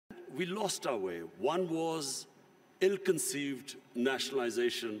we lost our way. One was ill-conceived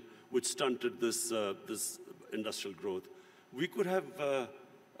nationalization, which stunted this industrial growth. We could have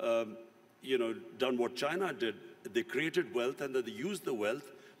done what China did. They created wealth and then they used the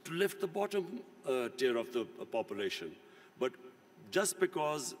wealth to lift the bottom tier of the population. But just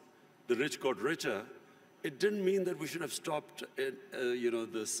because the rich got richer, it didn't mean that we should have stopped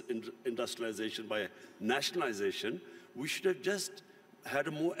this industrialization by nationalization. We should have just had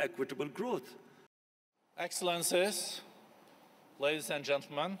a more equitable growth. Excellencies, ladies and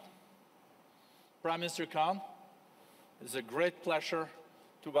gentlemen, Prime Minister Khan, it's a great pleasure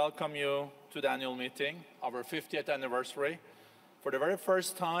to welcome you to the annual meeting, our 50th anniversary, for the very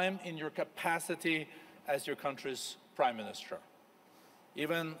first time in your capacity as your country's Prime Minister,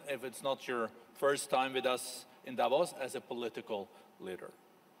 even if it's not your first time with us in Davos as a political leader.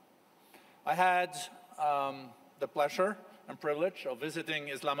 I had the pleasure and privilege of visiting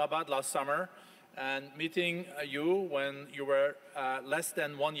Islamabad last summer and meeting you when you were less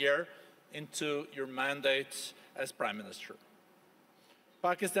than 1 year into your mandate as Prime Minister.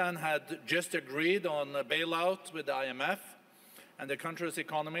 Pakistan had just agreed on a bailout with the IMF, and the country's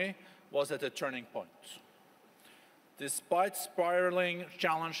economy was at a turning point. Despite spiraling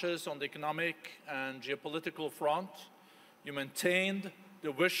challenges on the economic and geopolitical front, you maintained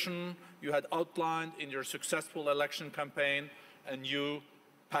the vision you had outlined in your successful election campaign, a new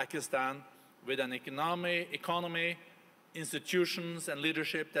Pakistan with an economy, institutions, and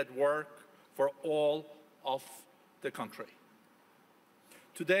leadership that work for all of the country.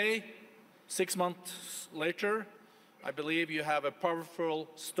 Today, 6 months later, I believe you have a powerful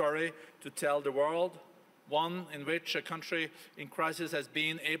story to tell the world, one in which a country in crisis has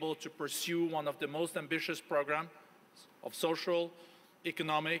been able to pursue one of the most ambitious programs of social,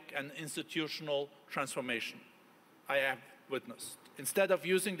 economic, and institutional transformation I have witnessed. Instead of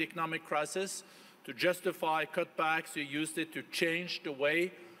using the economic crisis to justify cutbacks, you used it to change the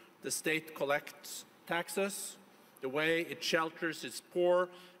way the state collects taxes, the way it shelters its poor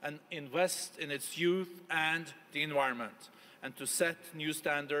and invests in its youth and the environment, and to set new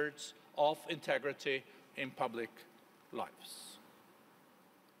standards of integrity in public lives.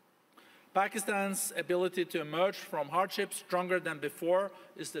 Pakistan's ability to emerge from hardship stronger than before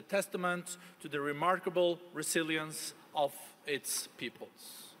is the testament to the remarkable resilience of its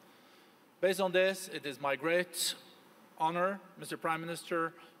peoples. Based on this, it is my great honor, Mr. Prime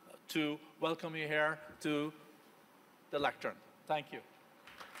Minister, to welcome you here to the lectern. Thank you.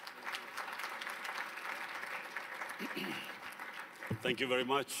 Thank you very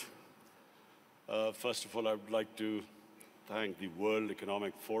much. First of all, I would like to thank the World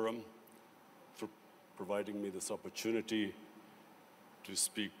Economic Forum for providing me this opportunity to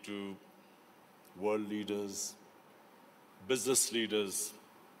speak to world leaders, business leaders,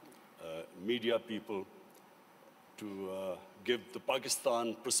 media people, to give the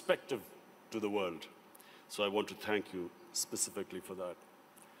Pakistan perspective to the world. So I want to thank you specifically for that.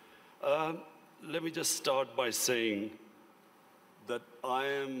 Let me just start by saying that I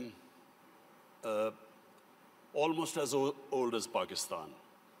am almost as old as Pakistan.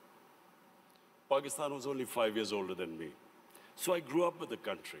 Pakistan was only 5 years older than me. So I grew up with the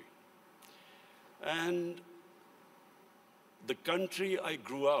country. And the country I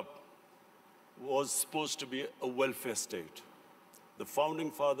grew up was supposed to be a welfare state. The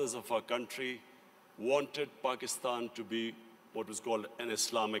founding fathers of our country wanted Pakistan to be what was called an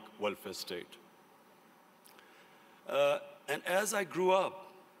Islamic welfare state. And as I grew up,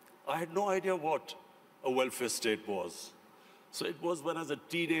 I had no idea what a welfare state was. So it was when as a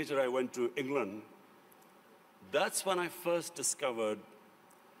teenager I went to England. That's when I first discovered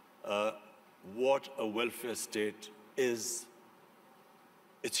what a welfare state is.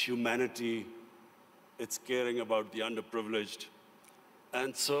 It's humanity, it's caring about the underprivileged.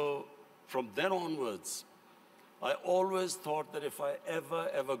 And so from then onwards, I always thought that if I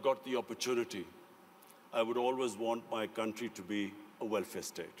ever got the opportunity, I would always want my country to be a welfare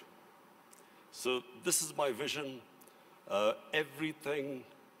state. So this is my vision. Everything,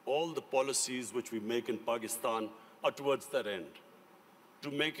 all the policies which we make in Pakistan are towards that end,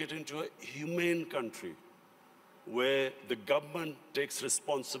 to make it into a humane country where the government takes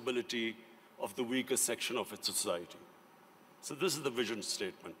responsibility of the weaker section of its society. So this is the vision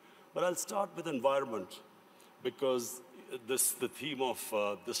statement. But I'll start with environment, because the theme of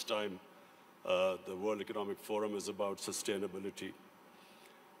this time, the World Economic Forum, is about sustainability.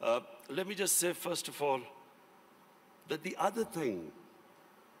 Let me just say, first of all, that the other thing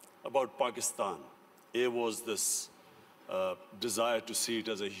about Pakistan, was this desire to see it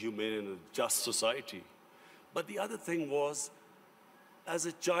as a humane and a just society. But the other thing was, as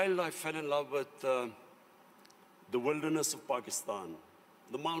a child, I fell in love with the wilderness of Pakistan,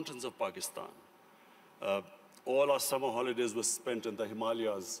 the mountains of Pakistan. All our summer holidays were spent in the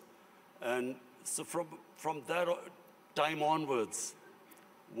Himalayas. And so from that time onwards,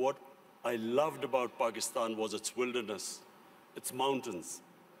 what I loved about Pakistan was its wilderness, its mountains.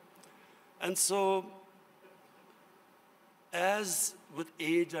 And so, as with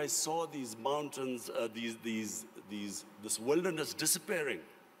age, I saw these mountains, this wilderness disappearing.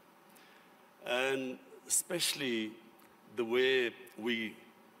 And especially the way we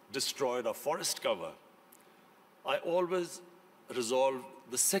destroyed our forest cover. I always resolved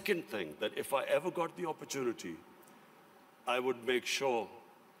the second thing, that if I ever got the opportunity, I would make sure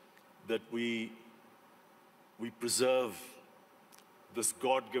that we preserve this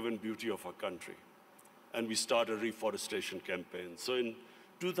God-given beauty of our country. And we start a reforestation campaign. So in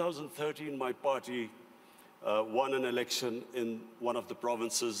 2013, my party won an election in one of the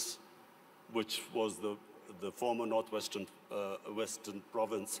provinces, which was the former northwestern western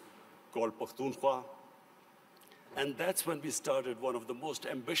province called Pakhtunkhwa. And that's when we started one of the most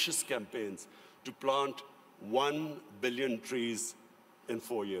ambitious campaigns to plant 1 billion trees in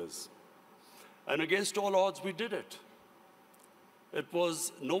 4 years. And against all odds, we did it.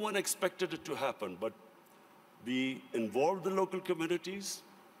 No one expected it to happen, but we involved the local communities.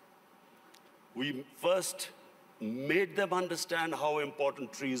 We first made them understand how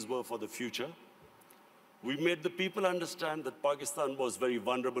important trees were for the future. We made the people understand that Pakistan was very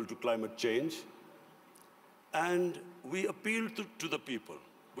vulnerable to climate change. And we appealed to the people.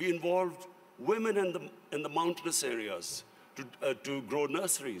 We involved women in the mountainous areas to grow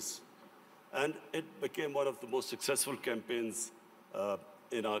nurseries. And it became one of the most successful campaigns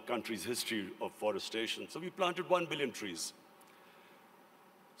in our country's history of forestation. So we planted 1 billion trees.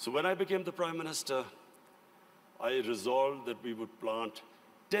 So when I became the Prime Minister, I resolved that we would plant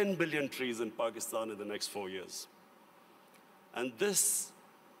 10 billion trees in Pakistan in the next 4 years. And this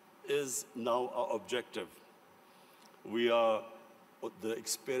is now our objective. The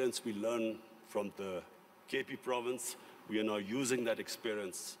experience we learned from the KP province, we are now using that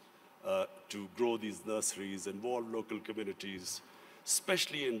experience to grow these nurseries, involve local communities,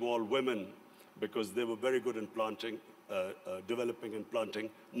 especially involve women, because they were very good in planting, developing and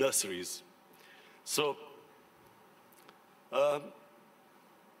planting nurseries. So,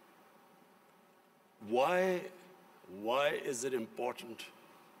 why is it important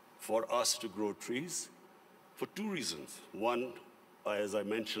for us to grow trees? For 2 reasons. One, as I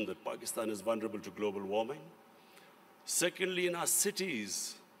mentioned, that Pakistan is vulnerable to global warming. Secondly, in our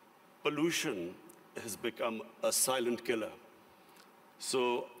cities, pollution has become a silent killer.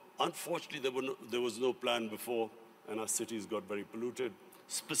 So unfortunately, there was no plan before, and our cities got very polluted,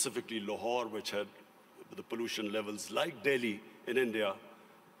 specifically Lahore, which had the pollution levels, like Delhi in India,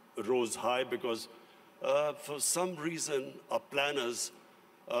 rose high because for some reason, our planners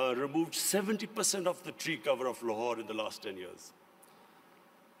removed 70% of the tree cover of Lahore in the last 10 years.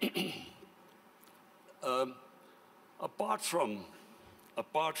 Apart from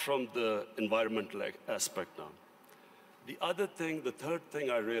the environmental aspect now, the third thing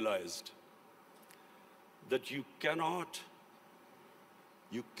I realized, that you cannot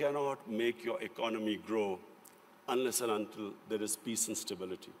make your economy grow unless and until there is peace and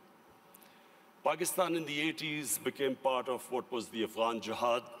stability. Pakistan in the 80s became part of what was the Afghan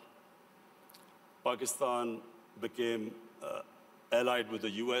Jihad. Pakistan became allied with the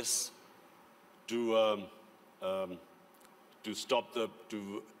US to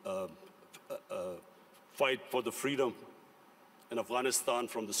fight for the freedom in Afghanistan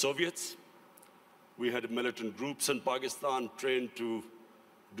from the Soviets. We had militant groups in Pakistan trained to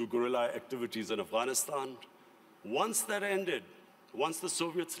do guerrilla activities in Afghanistan. Once that ended, once the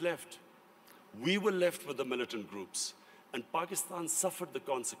Soviets left, we were left with the militant groups, and Pakistan suffered the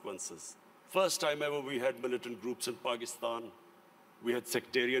consequences. First time ever we had militant groups in Pakistan. We had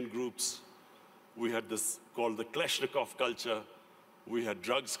sectarian groups. We had this called the Kalashnikov culture. We had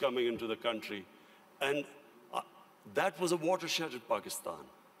drugs coming into the country. And that was a watershed in Pakistan.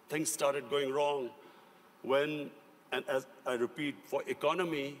 Things started going wrong and as I repeat, for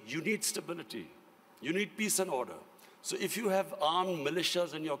economy, you need stability. You need peace and order. So if you have armed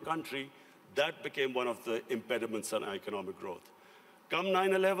militias in your country, that became one of the impediments on economic growth. Come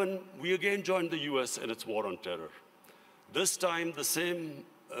 9/11, we again joined the US in its war on terror. This time, the same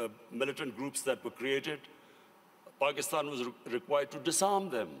militant groups that were created, Pakistan was required to disarm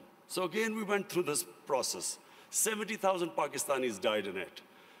them. So again, we went through this process. 70,000 Pakistanis died in it.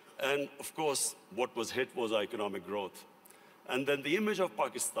 And of course, what was hit was economic growth. And then the image of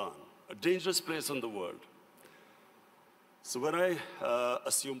Pakistan, a dangerous place in the world. So when I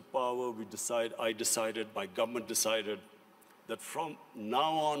assumed power, my government decided that from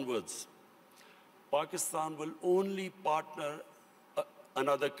now onwards, Pakistan will only partner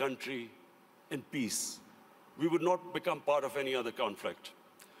another country in peace. We would not become part of any other conflict.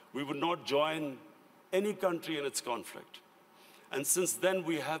 We would not join any country in its conflict. And since then,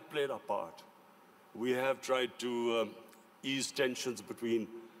 we have played our part. We have tried to ease tensions between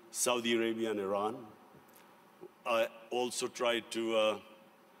Saudi Arabia and Iran. I also tried to,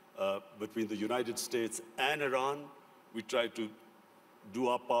 between the United States and Iran, we tried to do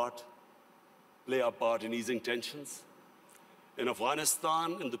our part, play our part in easing tensions. In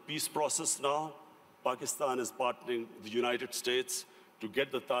Afghanistan, in the peace process now, Pakistan is partnering with the United States to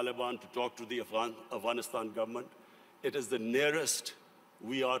get the Taliban to talk to the Afghanistan government. It is the nearest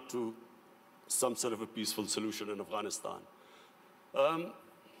we are to some sort of a peaceful solution in Afghanistan. The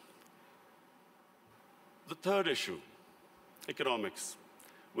third issue, economics.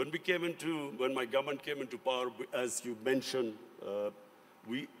 When my government came into power, as you mentioned,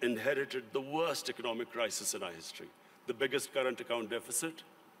 we inherited the worst economic crisis in our history. The biggest current account deficit,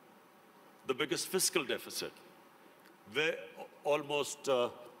 the biggest fiscal deficit, where almost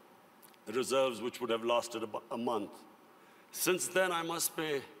reserves which would have lasted about a month. Since then, I must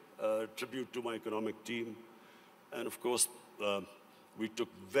pay tribute to my economic team. And of course, we took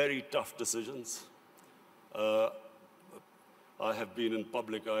very tough decisions. I have been in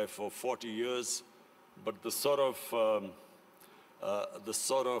public eye for 40 years, but the sort of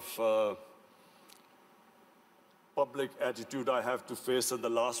public attitude I have to face in the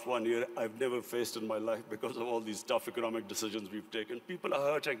last 1 year, I've never faced in my life because of all these tough economic decisions we've taken. People are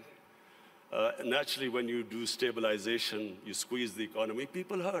hurting. Naturally, when you do stabilization, you squeeze the economy,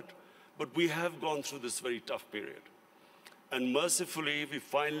 people hurt. But we have gone through this very tough period. And mercifully,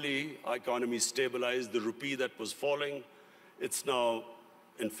 our economy stabilized. The rupee that was falling, it's now,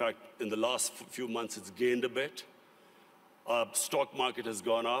 in fact, in the last few months, it's gained a bit. Our stock market has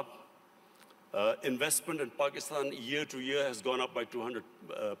gone up. Investment in Pakistan year to year has gone up by 200%.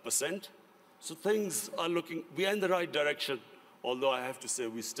 So things are we are in the right direction, although I have to say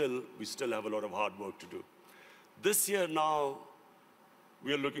we still have a lot of hard work to do. This year now,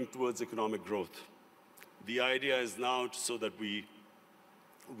 we are looking towards economic growth. The idea is now so that we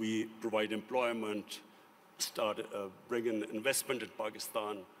provide employment, bring in investment in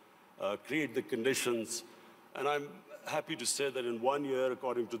Pakistan, create the conditions. And I'm happy to say that in 1 year,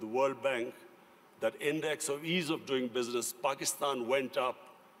 according to the World Bank, that index of ease of doing business, Pakistan went up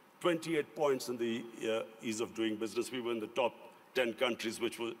 28 points in the ease of doing business. We were in the top 10 countries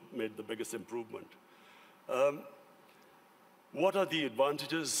which made the biggest improvement. What are the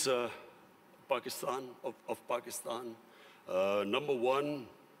advantages of Pakistan? Number one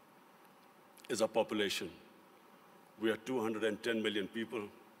is our population. We are 210 million people.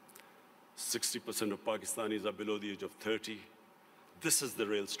 60% of Pakistanis are below the age of 30. This is the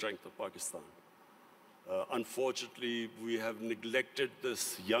real strength of Pakistan. Unfortunately, we have neglected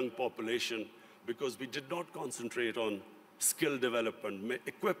this young population because we did not concentrate on skill development,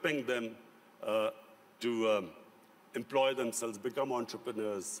 equipping them to employ themselves, become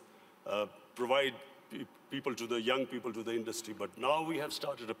entrepreneurs, provide young people to the industry. But now we have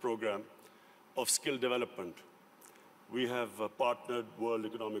started a program of skill development. We have partnered World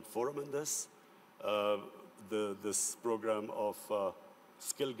Economic Forum in this, this program of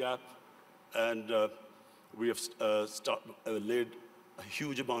Skill Gap, and we have laid a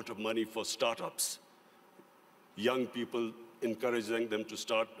huge amount of money for startups, young people, encouraging them to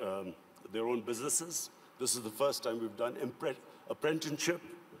start their own businesses. This is the first time we've done apprenticeship.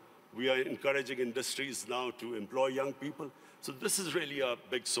 We are encouraging industries now to employ young people. So this is really a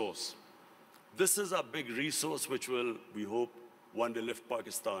big source. This is a big resource which will, we hope, one day lift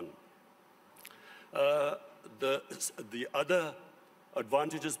Pakistan. The other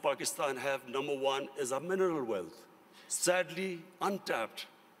advantages Pakistan have, number one, is our mineral wealth. Sadly, untapped.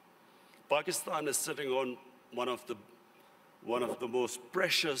 Pakistan is sitting on one of the most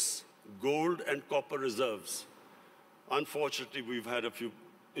precious gold and copper reserves. Unfortunately, we've had a few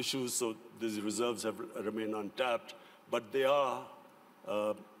issues, so these reserves have remained untapped, but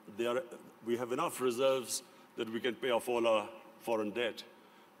we have enough reserves that we can pay off all our foreign debt.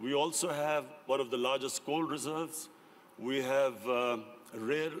 We also have one of the largest coal reserves. We have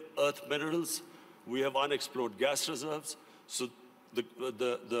rare earth minerals. We have unexplored gas reserves. So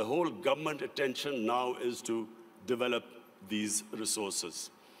the whole government attention now is to develop these resources.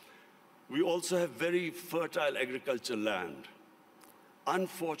 We also have very fertile agricultural land.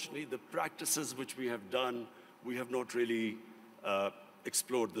 Unfortunately, the practices which we have done, we have not really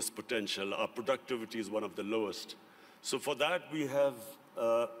explored this potential. Our productivity is one of the lowest. So for that, we have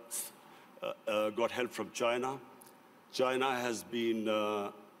got help from China. China has been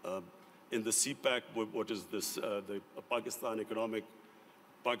in the CPEC, what is this, the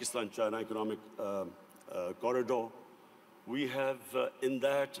Pakistan-China economic corridor. We have in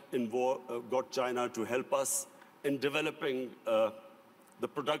that got China to help us in developing the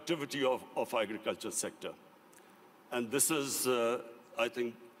productivity of agriculture sector. And this is, I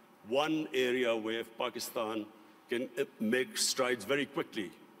think, one area where Pakistan can make strides very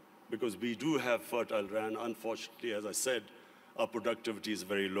quickly, because we do have fertile land. Unfortunately, as I said, our productivity is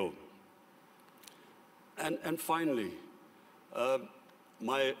very low. And finally,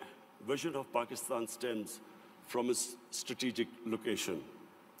 my vision of Pakistan stems from its strategic location.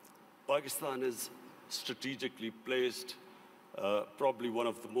 Pakistan is strategically placed, probably one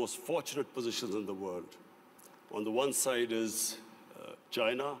of the most fortunate positions in the world. On the one side is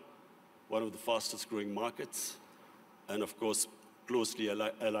China, one of the fastest growing markets, and of course, closely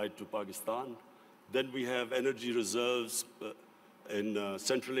allied to Pakistan. Then we have energy reserves in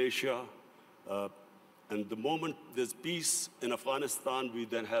Central Asia. And the moment there's peace in Afghanistan, we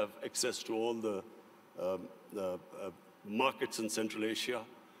then have access to all the markets in Central Asia.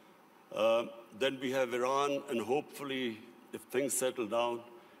 Then we have Iran, and hopefully, if things settle down,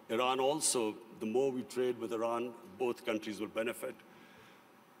 Iran also, the more we trade with Iran, both countries will benefit.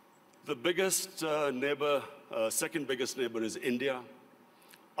 The biggest neighbor, second biggest neighbor is India.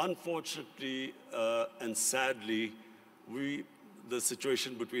 Unfortunately and sadly, the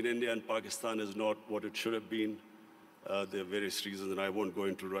situation between India and Pakistan is not what it should have been. There are various reasons, and I won't go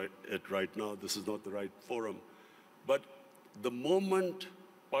into it right now. This is not the right forum. But the moment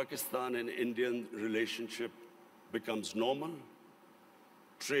Pakistan and Indian relationship becomes normal,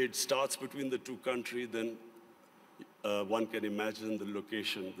 trade starts between the two countries, then one can imagine the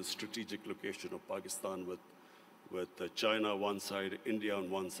location, the strategic location of Pakistan with China on one side, India on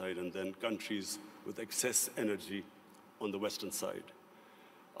one side, and then countries with excess energy on the Western side.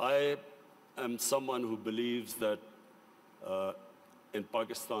 I am someone who believes that in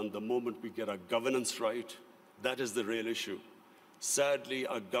Pakistan, the moment we get our governance right, that is the real issue. Sadly,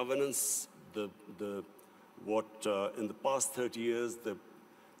 our governance, in the past 30 years,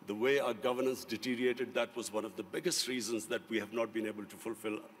 the way our governance deteriorated, that was one of the biggest reasons that we have not been able to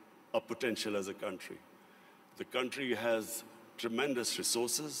fulfill our potential as a country. The country has tremendous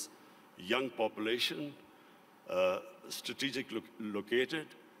resources, young population, strategically located.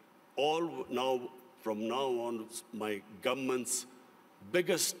 From now on, my government's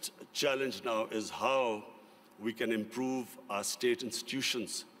biggest challenge now is how we can improve our state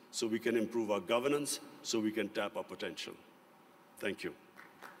institutions, so we can improve our governance, so we can tap our potential. Thank you.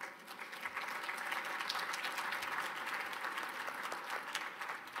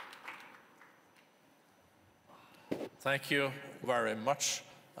 Thank you very much,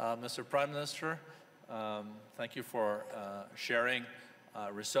 Mr. Prime Minister. Thank you for sharing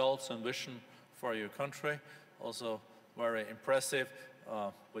results and vision for your country. Also very impressive,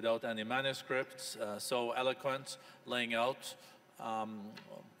 without any manuscripts, so eloquent, laying out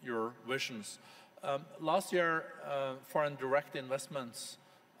your visions. Last year, foreign direct investments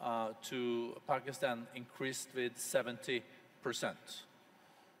to Pakistan increased with 70%.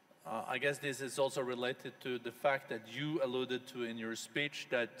 I guess this is also related to the fact that you alluded to in your speech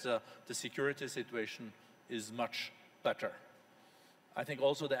that the security situation is much better. I think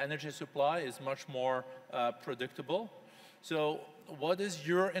also the energy supply is much more predictable. So what is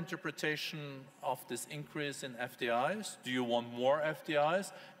your interpretation of this increase in FDIs? Do you want more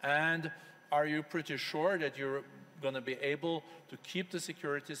FDIs? And are you pretty sure that you're going to be able to keep the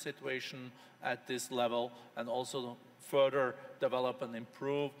security situation at this level and also further develop and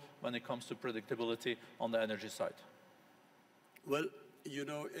improve when it comes to predictability on the energy side? Well, you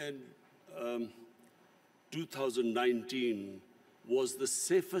know, in 2019 was the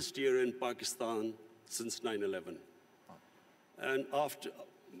safest year in Pakistan since 9/11. And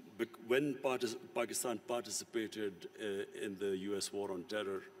when Pakistan participated in the US war on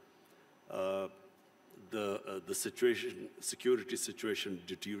terror, the security situation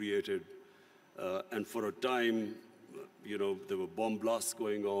deteriorated. And for a time, you know, there were bomb blasts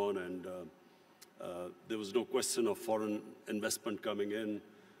going on, and there was no question of foreign investment coming in.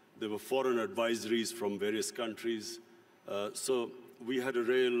 There were foreign advisories from various countries. So we had a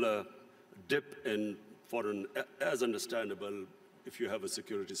real dip in foreign, as understandable if you have a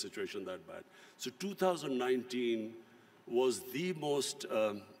security situation that bad. So 2019 was the most,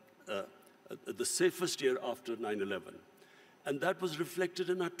 the safest year after 9/11. And that was reflected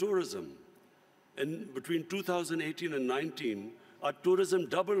in our tourism. And between 2018 and 19, our tourism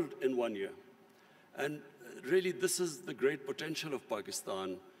doubled in 1 year. And really, this is the great potential of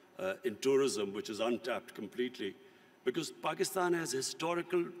Pakistan in tourism, which is untapped completely. Because Pakistan has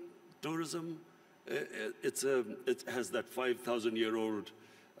historical tourism. It has that 5,000-year-old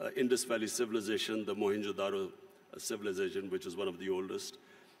Indus Valley civilization, the Mohenjo-daro civilization, which is one of the oldest.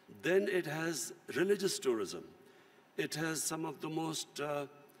 Then it has religious tourism. It has some of the most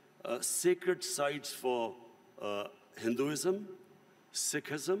sacred sites for Hinduism,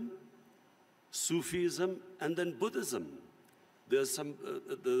 Sikhism, Sufism, and then Buddhism. There's some,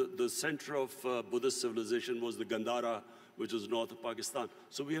 the center of Buddhist civilization was the Gandhara, which is north of Pakistan.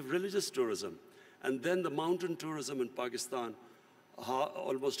 So we have religious tourism. And then the mountain tourism in Pakistan,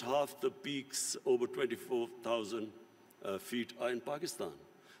 almost half the peaks, over 24,000 feet, are in Pakistan.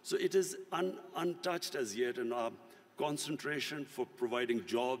 So it is untouched as yet, and our concentration for providing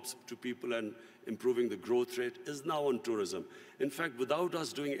jobs to people and improving the growth rate is now on tourism. In fact, without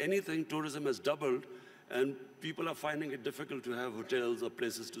us doing anything, tourism has doubled, and people are finding it difficult to have hotels or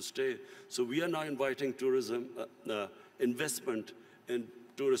places to stay. So we are now inviting tourism investment in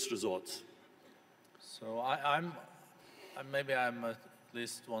tourist resorts. So maybe I'm at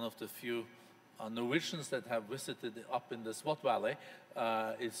least one of the few Norwegians that have visited up in the Swat Valley.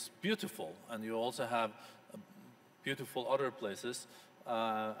 It's beautiful, and you also have beautiful other places.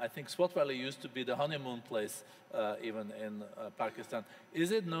 I think Swat Valley used to be the honeymoon place, even in Pakistan.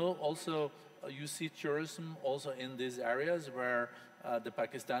 Is it now also, you see tourism also in these areas where the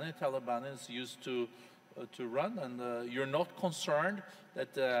Pakistani Talibanis used to run, and you're not concerned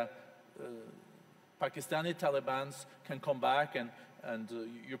that Pakistani Talibans can come back, and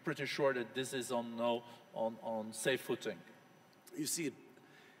you're pretty sure that this is on safe footing? You see,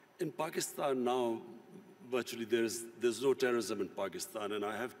 in Pakistan now, virtually there's no terrorism in Pakistan, and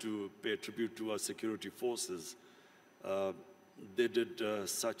I have to pay tribute to our security forces. They did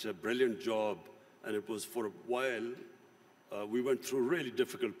such a brilliant job, and it was for a while, we went through a really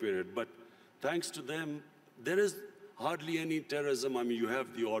difficult period, but thanks to them, there is hardly any terrorism. I mean, you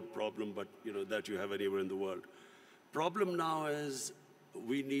have the odd problem, but that you have anywhere in the world. Problem now is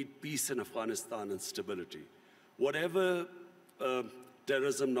we need peace in Afghanistan and stability. Whatever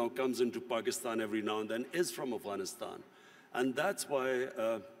terrorism now comes into Pakistan every now and then is from Afghanistan. And that's why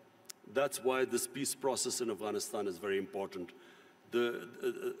this peace process in Afghanistan is very important.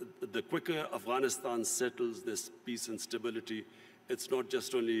 The quicker Afghanistan settles this peace and stability, it's not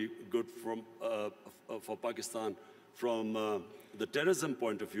just only good for Pakistan from the terrorism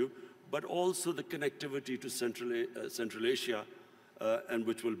point of view, but also the connectivity to Central Asia, and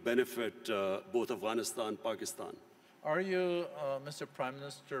which will benefit both Afghanistan and Pakistan. Are you, Mr. Prime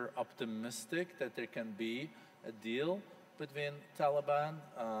Minister, optimistic that there can be a deal between Taliban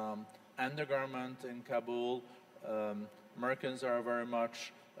and the government in Kabul? Americans are very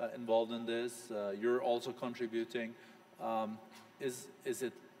much involved in this. You're also contributing. Is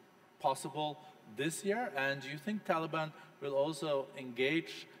it possible this year? And do you think Taliban will also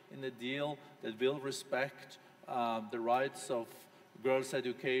engage in a deal that will respect the rights of girls'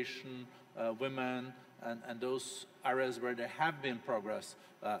 education, women, and those areas where there have been progress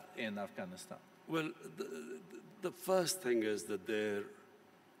in Afghanistan? Well, the first thing is that there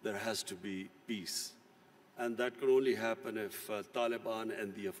has to be peace. And that can only happen if Taliban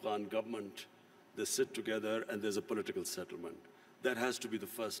and the Afghan government, they sit together and there's a political settlement. That has to be the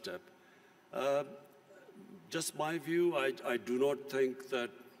first step. Just my view, I do not think that,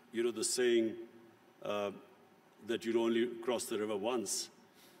 the saying that you'd only cross the river once.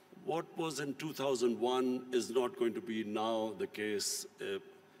 What was in 2001 is not going to be now the case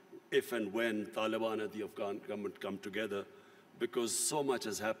if and when Taliban and the Afghan government come together, because so much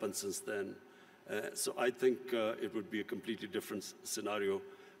has happened since then. So I think it would be a completely different scenario.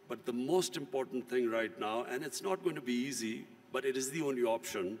 But the most important thing right now, and it's not going to be easy, but it is the only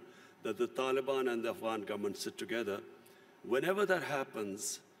option, that the Taliban and the Afghan government sit together. Whenever that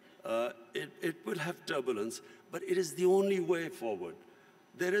happens, it will have turbulence, but it is the only way forward.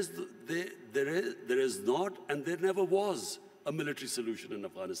 There is not, and there never was, a military solution in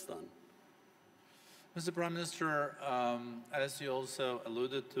Afghanistan. Mr. Prime Minister, as you also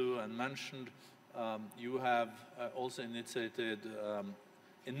alluded to and mentioned, you have also initiated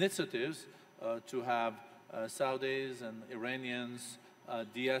initiatives to have Saudis and Iranians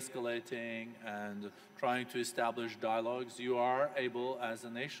de-escalating and trying to establish dialogues. You are able, as a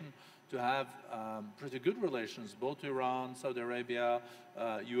nation, to have pretty good relations, both Iran, Saudi Arabia,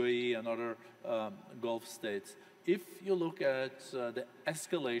 UAE, and other Gulf states. If you look at the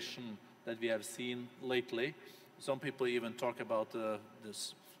escalation that we have seen lately, some people even talk about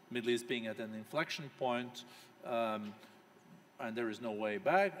this Middle East being at an inflection point. and there is no way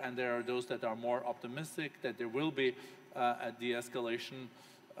back, and there are those that are more optimistic that there will be a de-escalation.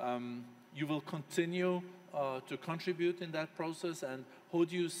 You will continue to contribute in that process, and how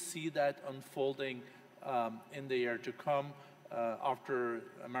do you see that unfolding in the year to come after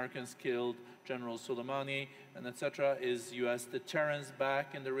Americans killed General Soleimani and etc.? Is U.S. deterrence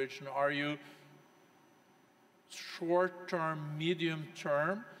back in the region? Are you short-term,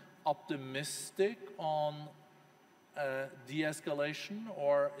 medium-term optimistic on de-escalation,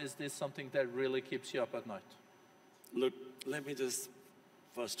 or is this something that really keeps you up at night? Look, let me just,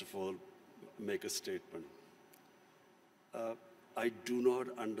 first of all, make a statement. I do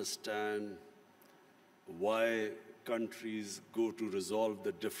not understand why countries go to resolve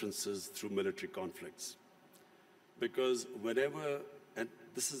their differences through military conflicts. Because whenever, and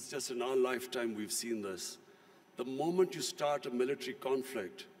this is just in our lifetime we've seen this, the moment you start a military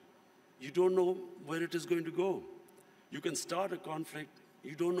conflict, you don't know where it is going to go. You can start a conflict,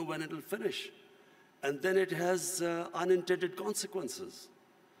 you don't know when it'll finish. And then it has unintended consequences.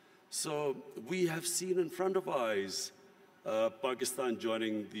 So we have seen in front of our eyes Pakistan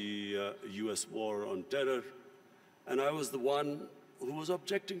joining the US war on terror, and I was the one who was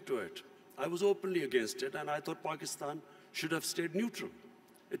objecting to it. I was openly against it, and I thought Pakistan should have stayed neutral.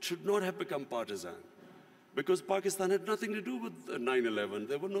 It should not have become partisan, because Pakistan had nothing to do with 9/11.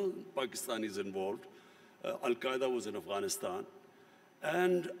 There were no Pakistanis involved. Al-Qaeda was in Afghanistan.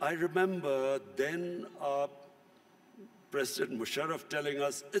 And I remember then President Musharraf telling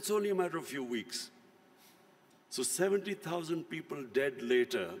us, it's only a matter of a few weeks. So 70,000 people dead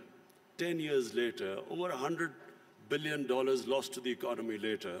later, 10 years later, over $100 billion lost to the economy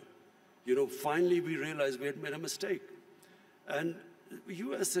later, you know, finally we realized we had made a mistake. And the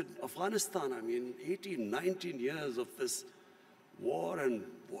US and Afghanistan, I mean, 18, 19 years of this war and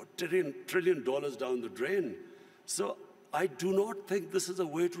what, $1 trillion down the drain. So I do not think this is a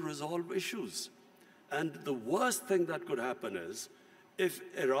way to resolve issues. And the worst thing that could happen is if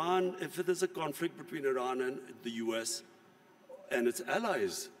there's a conflict between Iran and the US and its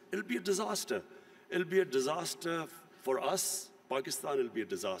allies, it'll be a disaster. It'll be a disaster for us, Pakistan, it'll be a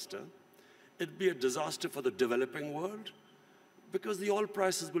disaster. It'll be a disaster for the developing world because the oil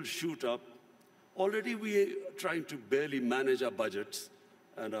prices will shoot up. Already we're trying to barely manage our budgets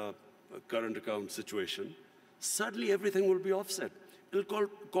and our current account situation. Suddenly everything will be offset. It'll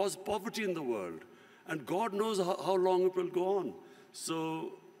cause poverty in the world. And God knows how long it will go on.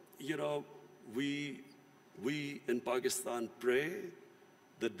 So, you know, we in Pakistan pray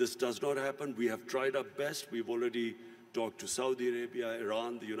that this does not happen. We have tried our best. We've already talked to Saudi Arabia,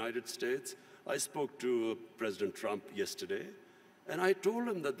 Iran, the United States. I spoke to President Trump yesterday, and I told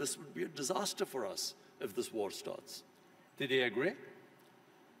him that this would be a disaster for us if this war starts. Did he agree?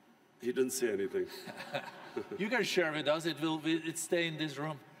 He didn't say anything. You can share with us. It stay in this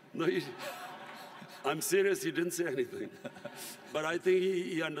room. No, I'm serious. He didn't say anything. But I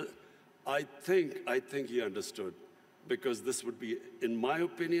think I think he understood, because this would be, in my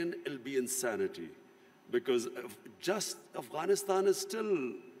opinion, it'll be insanity, because just Afghanistan is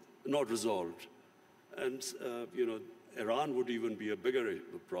still not resolved, and you know, Iran would even be a bigger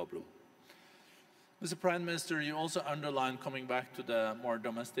problem. Mr. Prime Minister, you also underlined, coming back to the more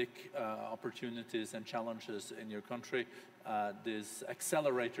domestic opportunities and challenges in your country, this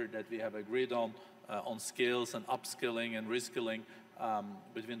accelerator that we have agreed on skills and upskilling and reskilling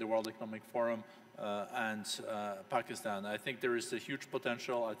between the World Economic Forum and Pakistan. I think there is a huge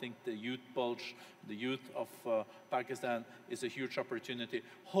potential. I think the youth bulge, the youth of Pakistan is a huge opportunity.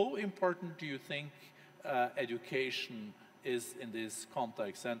 How important do you think education is in this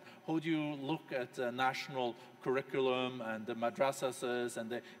context, and how do you look at the national curriculum and the madrasas and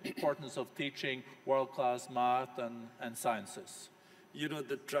the importance of teaching world-class math and sciences? You know,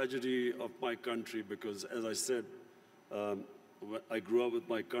 the tragedy of my country, because as I said, I grew up with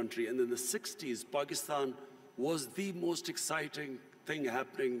my country, and in the 60s, Pakistan was the most exciting thing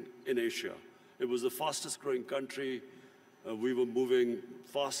happening in Asia. It was the fastest growing country. We were moving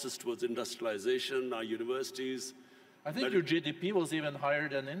fastest towards industrialization, our universities. I think your GDP was even higher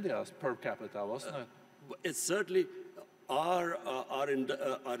than India's per capita, wasn't it? It's certainly, our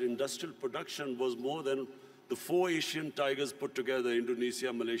industrial production was more than the 4 Asian tigers put together: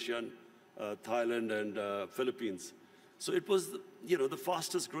 Indonesia, Malaysia, Thailand, and Philippines. So it was, you know, the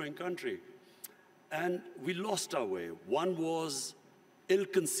fastest growing country. And we lost our way. One was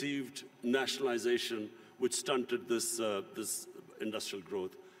ill-conceived nationalization, which stunted this industrial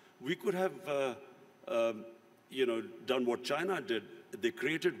growth. We could have, you know, done what China did. They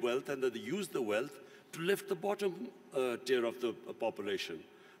created wealth, and then they used the wealth to lift the bottom tier of the population.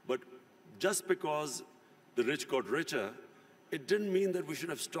 But just because the rich got richer, it didn't mean that we should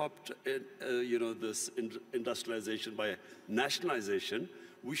have stopped this industrialization by nationalization.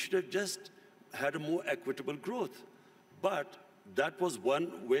 We should have just had a more equitable growth. But that was where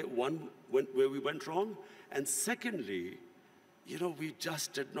we went wrong. And secondly, we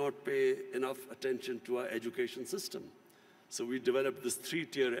just did not pay enough attention to our education system. So we developed this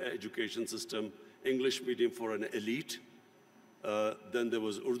 3-tier education system, English medium for an elite. Then there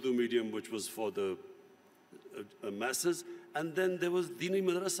was Urdu medium, which was for the masses. And then there was Dini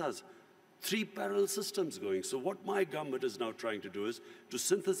madrasas, 3 parallel systems going. So what my government is now trying to do is to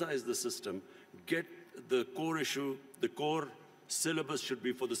synthesize the system, get the core issue, the core syllabus should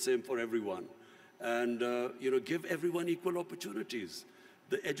be the same for everyone. And give everyone equal opportunities.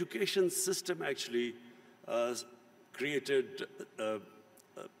 The education system actually created the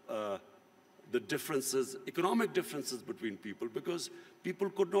differences, economic differences between people, because people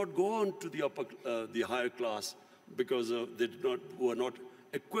could not go on to the higher class because they were not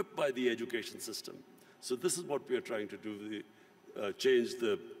equipped by the education system. So this is what we are trying to do: change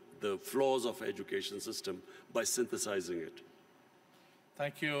the flaws of education system by synthesizing it.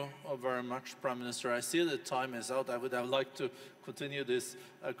 Thank you very much, Prime Minister. I see that time is out. I would have liked to continue this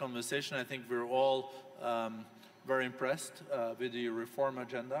conversation. I think we're all very impressed with the reform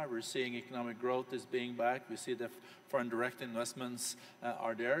agenda. We're seeing economic growth is being back. We see that foreign direct investments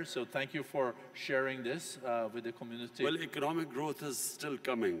are there. So thank you for sharing this with the community. Well, economic growth is still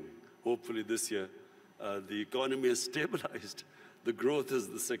coming, hopefully this year. The economy has stabilized. The growth is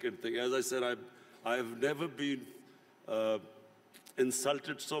the second thing. As I said, I have never been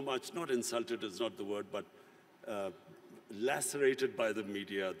insulted so much. Not insulted is not the word, but lacerated by the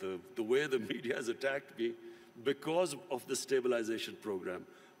media, the way the media has attacked me because of the stabilization program.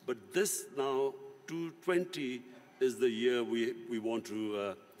 But this now, 2020, is the year we want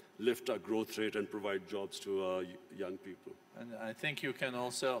to lift our growth rate and provide jobs to our young people. And I think you can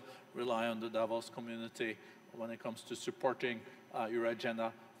also rely on the Davos community when it comes to supporting your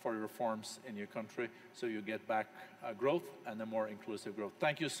agenda for reforms in your country, so you get back growth and a more inclusive growth.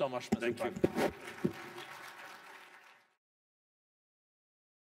 Thank you so much, Mr. Prime. Thank you.